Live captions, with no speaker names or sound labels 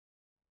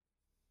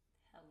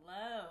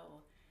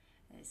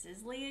This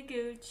is Leah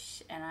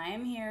Gooch, and I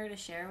am here to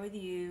share with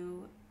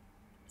you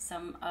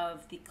some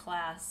of the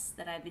class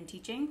that I've been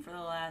teaching for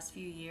the last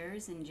few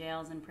years in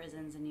jails and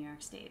prisons in New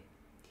York State,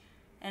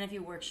 and a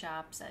few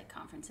workshops at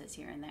conferences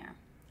here and there.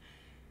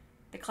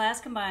 The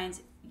class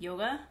combines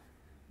yoga,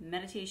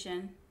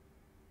 meditation,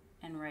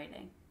 and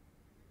writing.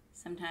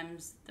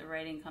 Sometimes the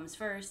writing comes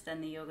first, then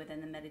the yoga, then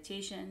the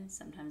meditation.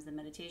 Sometimes the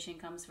meditation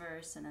comes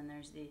first, and then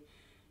there's the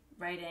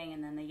writing,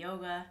 and then the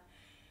yoga.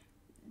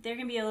 There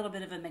can be a little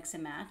bit of a mix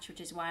and match, which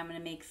is why I'm going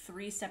to make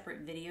 3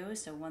 separate videos.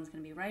 So one's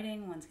going to be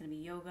writing, one's going to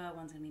be yoga,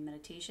 one's going to be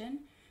meditation,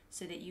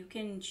 so that you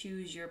can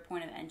choose your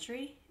point of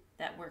entry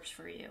that works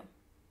for you.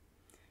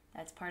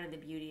 That's part of the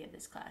beauty of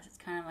this class. It's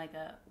kind of like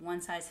a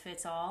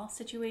one-size-fits-all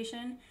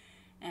situation,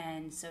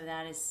 and so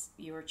that is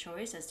your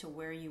choice as to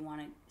where you want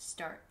to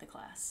start the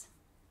class.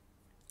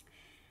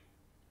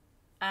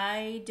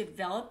 I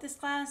developed this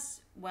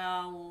class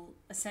while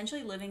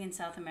essentially living in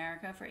South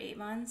America for 8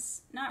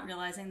 months, not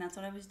realizing that's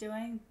what I was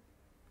doing,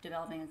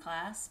 developing a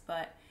class,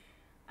 but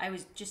I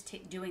was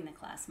just doing the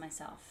class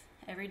myself.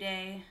 Every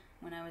day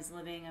when I was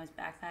living, I was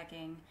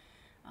backpacking,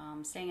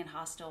 staying in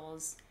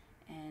hostels,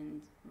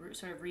 and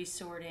sort of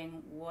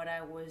resorting what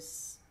I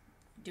was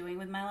doing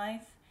with my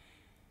life.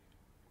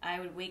 I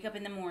would wake up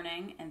in the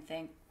morning and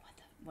think,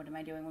 what am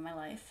I doing with my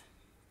life?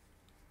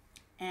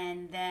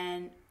 And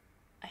then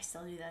I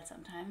still do that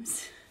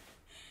sometimes,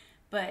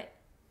 but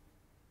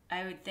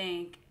I'd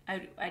think,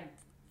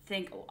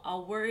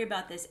 I'll worry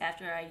about this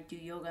after I do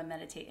yoga,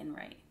 meditate, and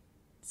write.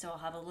 So I'll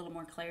have a little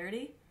more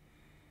clarity.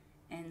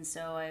 And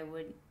so I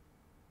would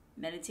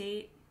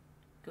meditate,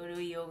 go to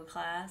a yoga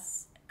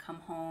class, come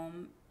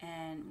home,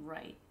 and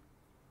write.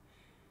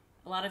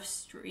 A lot of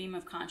stream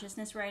of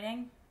consciousness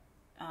writing,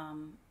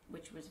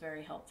 which was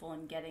very helpful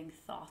in getting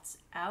thoughts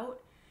out,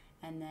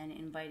 and then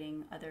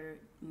inviting other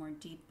more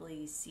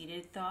deeply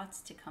seated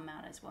thoughts to come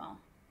out as well.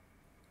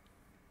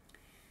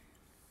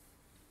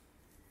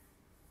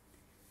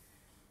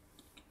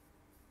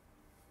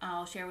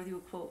 I'll share with you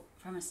a quote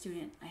from a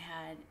student I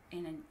had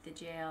in the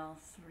jail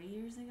 3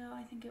 years ago,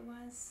 I think it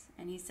was.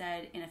 And he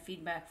said in a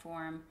feedback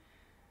form,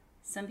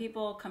 "Some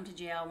people come to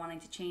jail wanting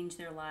to change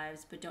their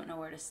lives but don't know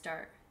where to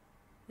start.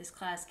 This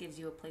class gives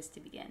you a place to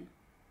begin."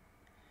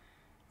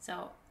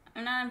 So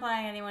I'm not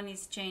implying anyone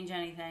needs to change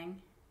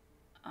anything.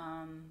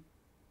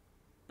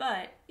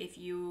 But if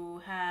you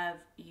have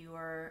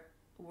your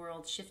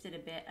world shifted a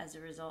bit as a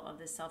result of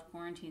this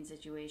self-quarantine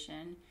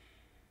situation,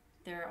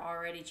 there are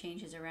already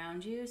changes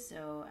around you.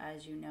 So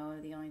as you know,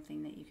 the only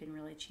thing that you can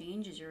really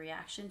change is your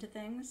reaction to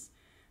things.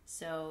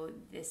 So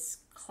this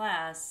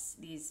class,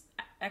 these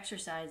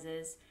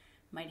exercises,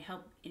 might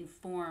help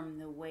inform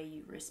the way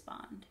you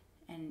respond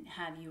and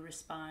have you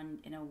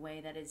respond in a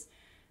way that is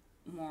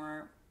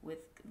more with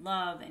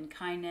love and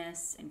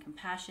kindness and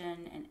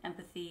compassion and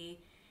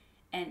empathy.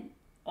 And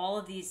all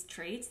of these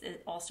traits,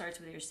 it all starts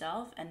with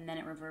yourself and then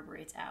it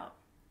reverberates out.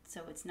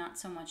 So it's not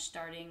so much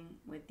starting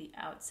with the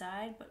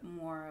outside, but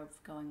more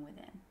of going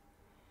within.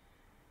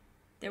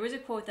 There was a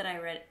quote that I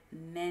read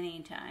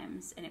many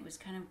times and it was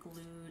kind of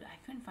glued. I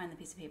couldn't find the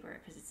piece of paper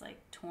because it's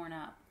like torn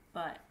up,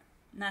 but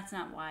that's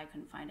not why I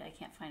couldn't find it. I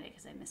can't find it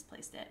because I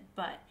misplaced it.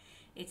 But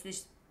it's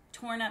this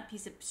torn up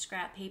piece of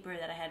scrap paper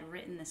that I had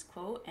written this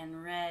quote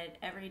and read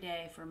every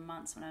day for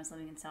months when I was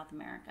living in South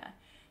America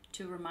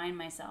to remind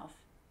myself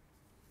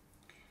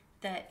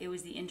that it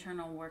was the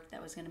internal work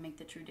that was going to make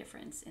the true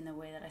difference in the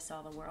way that I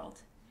saw the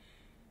world.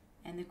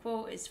 And the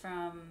quote is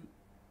from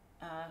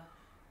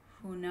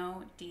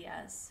Junot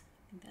Diaz.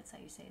 I think that's how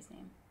you say his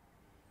name.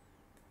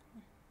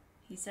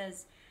 He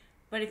says,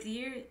 But if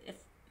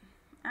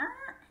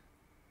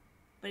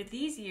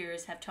these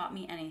years have taught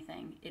me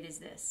anything, it is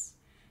this.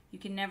 You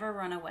can never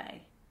run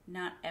away,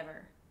 not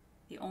ever.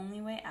 The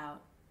only way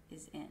out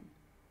is in."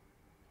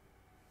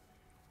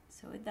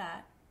 So with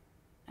that,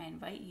 I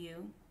invite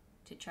you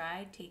to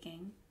try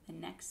taking the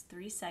next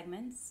 3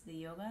 segments, the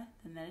yoga,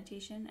 the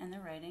meditation, and the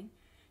writing,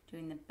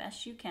 doing the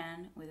best you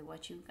can with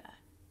what you've got,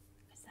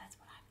 because that's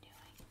what I'm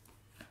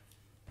doing.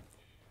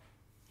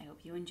 I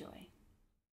hope you enjoy.